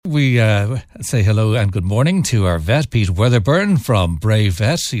we say hello and good morning to our vet, Pete Weatherburn from Bray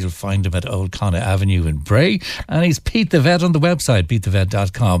Vet. You'll find him at Old Connah Avenue in Bray. And he's Pete the Vet on the website,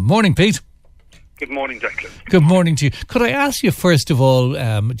 petethevet.com. Morning, Pete. Good morning, Declan. Good morning to you. Could I ask you, first of all,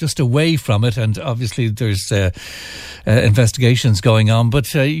 just away from it, and obviously there's investigations going on,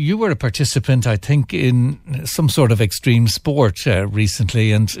 but you were a participant, I think, in some sort of extreme sport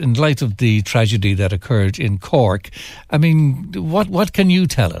recently, and in light of the tragedy that occurred in Cork, I mean, what can you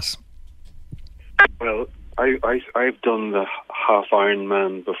tell us? Well, I've done the half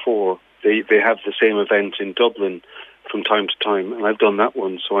Ironman before. They have the same event in Dublin from time to time, and I've done that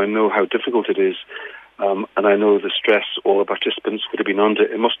one, so I know how difficult it is, and I know the stress all the participants would have been under.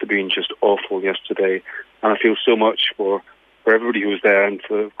 It must have been just awful yesterday, and I feel so much for everybody who was there, and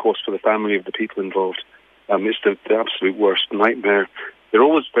of course for the family of the people involved. It's the absolute worst nightmare.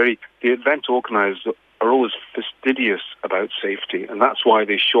 The event organisers are always fastidious about safety, and that's why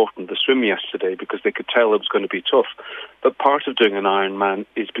they shortened the swim yesterday, because they could tell it was going to be tough. But part of doing an Ironman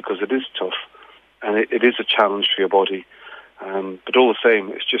is because it is tough. And it is a challenge for your body, but all the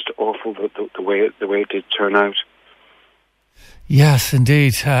same, it's just awful the way it did turn out. Yes,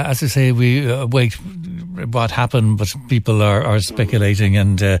 indeed. As I say, we wait what happened, but people are speculating,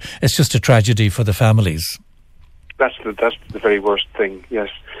 and it's just a tragedy for the families. That's the very worst thing. Yes,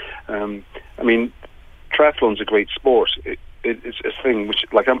 I mean, triathlon's a great sport. It's a thing which,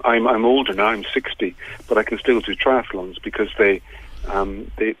 like, I'm older now. I'm 60, but I can still do triathlons because they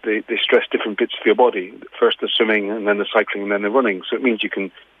stress different bits of your body. First the swimming, and then the cycling, and then the running. So it means you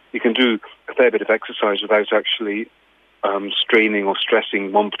can do a fair bit of exercise without actually straining or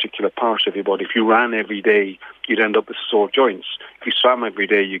stressing one particular part of your body. If you ran every day, you'd end up with sore joints. If you swam every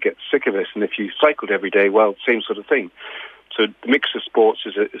day, you get sick of it. And if you cycled every day, well, same sort of thing. So the mix of sports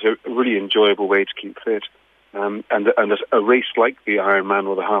is a really enjoyable way to keep fit. And a race like the Ironman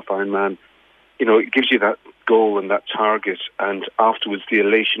or the half Ironman, you know, it gives you that goal and that target, and afterwards the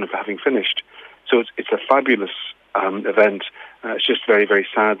elation of having finished. So it's a fabulous event. It's just very, very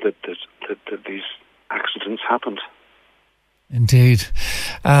sad that these accidents happened. Indeed.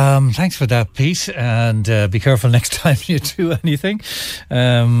 Thanks for that, Pete, and be careful next time you do anything.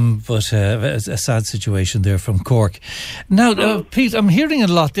 But a sad situation there from Cork. Now, Pete, I'm hearing a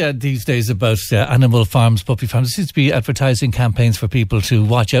lot these days about animal farms, puppy farms. There seems to be advertising campaigns for people to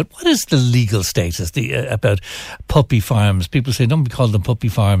watch out. What is the legal status about puppy farms? People say, don't call them puppy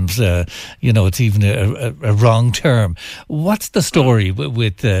farms. It's even a wrong term. What's the story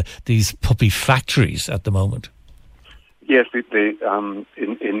with these puppy factories at the moment? Yes, in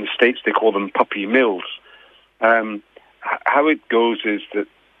the States they call them puppy mills. How it goes is that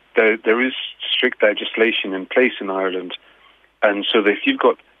there is strict legislation in place in Ireland, and so that if you've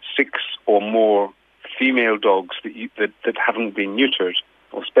got 6 or more female dogs that haven't been neutered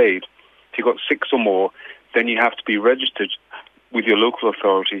or spayed, if you've got 6 or more, then you have to be registered with your local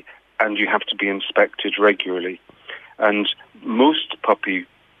authority, and you have to be inspected regularly. And most puppy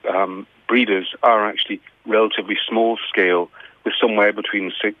breeders are actually relatively small scale, with somewhere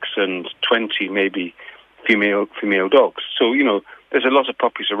between 6 and 20 maybe female dogs. So there's a lot of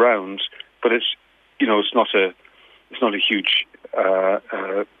puppies around, but it's not a huge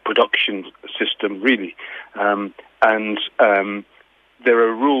production system really, and there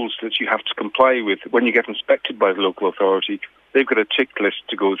are rules that you have to comply with when you get inspected by the local authority. They've got a tick list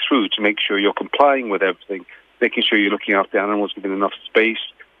to go through to make sure you're complying with everything, making sure you're looking after the animals within enough space,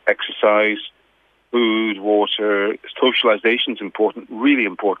 exercise, food, water. Socialization is important, really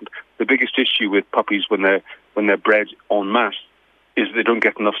important. The biggest issue with puppies when they're bred en masse is they don't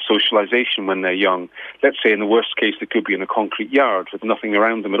get enough socialization when they're young. Let's say in the worst case they could be in a concrete yard with nothing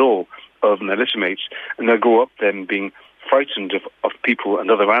around them at all other than their litter mates, and they'll grow up then being frightened of people and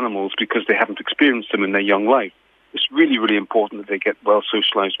other animals because they haven't experienced them in their young life. It's really, really important that they get well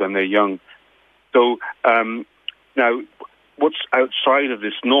socialized when they're young. So now, what's outside of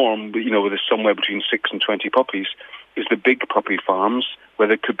this norm, where there's somewhere between 6 and 20 puppies, is the big puppy farms where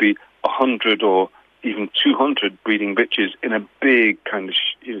there could be 100 or even 200 breeding bitches in a big kind of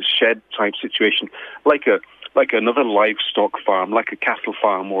shed type situation, like another livestock farm, like a cattle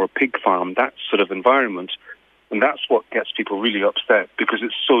farm or a pig farm, that sort of environment. And that's what gets people really upset, because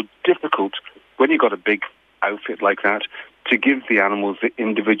it's so difficult when you've got a big outfit like that to give the animals the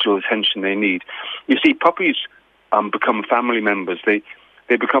individual attention they need. You see, puppies become family members. They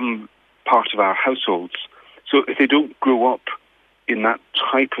become part of our households. So if they don't grow up in that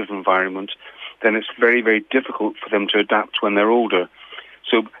type of environment, then it's very, very difficult for them to adapt when they're older.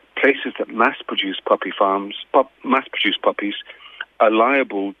 So places that mass-produce puppies are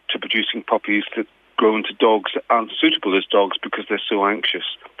liable to producing puppies that grow into dogs that aren't suitable as dogs because they're so anxious.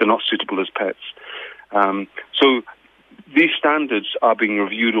 They're not suitable as pets. So these standards are being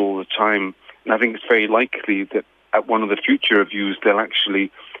reviewed all the time, and I think it's very likely that at one of the future reviews they'll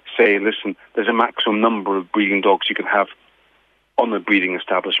actually say, listen, there's a maximum number of breeding dogs you can have on a breeding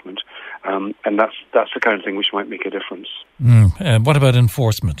establishment, and that's the kind of thing which might make a difference. What about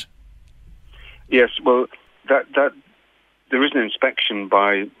enforcement? Yes, well, that there is an inspection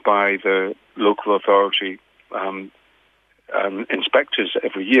by the local authority inspectors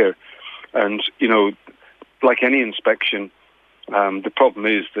every year, and like any inspection, the problem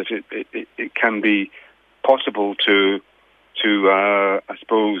is that it can be possible to I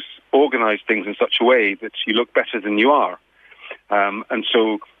suppose organise things in such a way that you look better than you are. And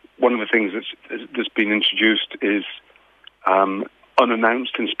so one of the things that's been introduced is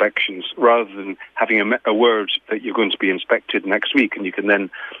unannounced inspections, rather than having a word that you're going to be inspected next week, and you can then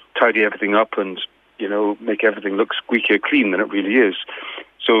tidy everything up and make everything look squeakier clean than it really is.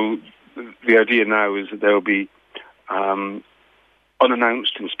 So the idea now is that there will be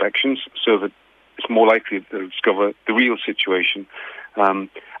unannounced inspections, so that it's more likely to discover the real situation.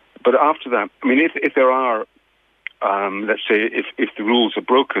 But after that, I mean, if there are let's say if the rules are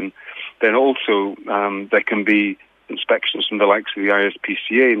broken, then also there can be inspections from the likes of the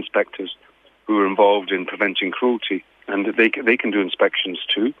ISPCA inspectors who are involved in preventing cruelty, and they can do inspections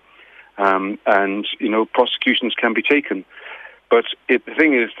too, and prosecutions can be taken. But the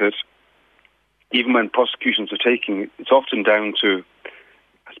thing is that even when prosecutions are taken, it's often down to,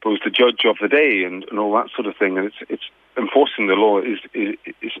 I suppose, the judge of the day and all that sort of thing, and it's enforcing the law is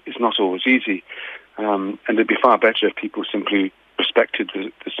not always easy. And it'd be far better if people simply respected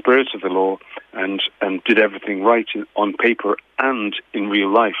the spirit of the law and did everything right on paper and in real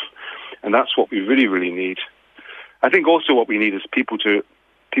life. And that's what we really, really need. I think also what we need is people who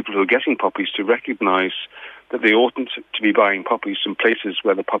are getting puppies to recognise that they oughtn't to be buying puppies from places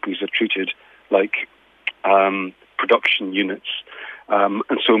where the puppies are treated like production units. And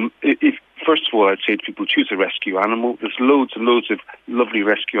so, first of all, I'd say to people, choose a rescue animal. There's loads and loads of lovely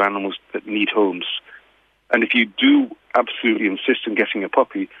rescue animals that need homes. And if you do absolutely insist on getting a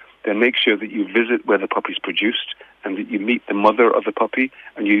puppy, then make sure that you visit where the puppy's produced and that you meet the mother of the puppy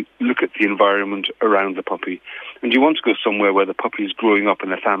and you look at the environment around the puppy. And you want to go somewhere where the puppy is growing up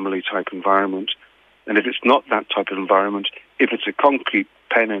in a family-type environment. And if it's not that type of environment, if it's a concrete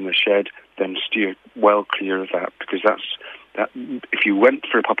pen in a shed, then steer well clear of that, because that if you went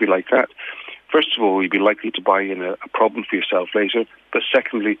for a puppy like that, first of all, you'd be likely to buy in a problem for yourself later. But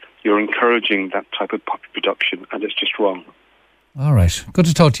secondly, you're encouraging that type of puppy production, and it's just wrong. All right. Good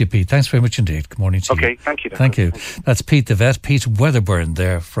to talk to you, Pete. Thanks very much indeed. Good morning to you. Okay, thank you. Thank you. That's Pete the vet, Pete Weatherburn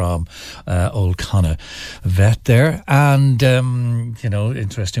there from Old Connor Vet there. And,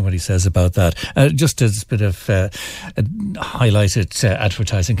 interesting what he says about that. Just as a bit of highlighted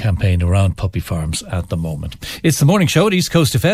advertising campaign around puppy farms at the moment. It's the morning show at East Coast FM.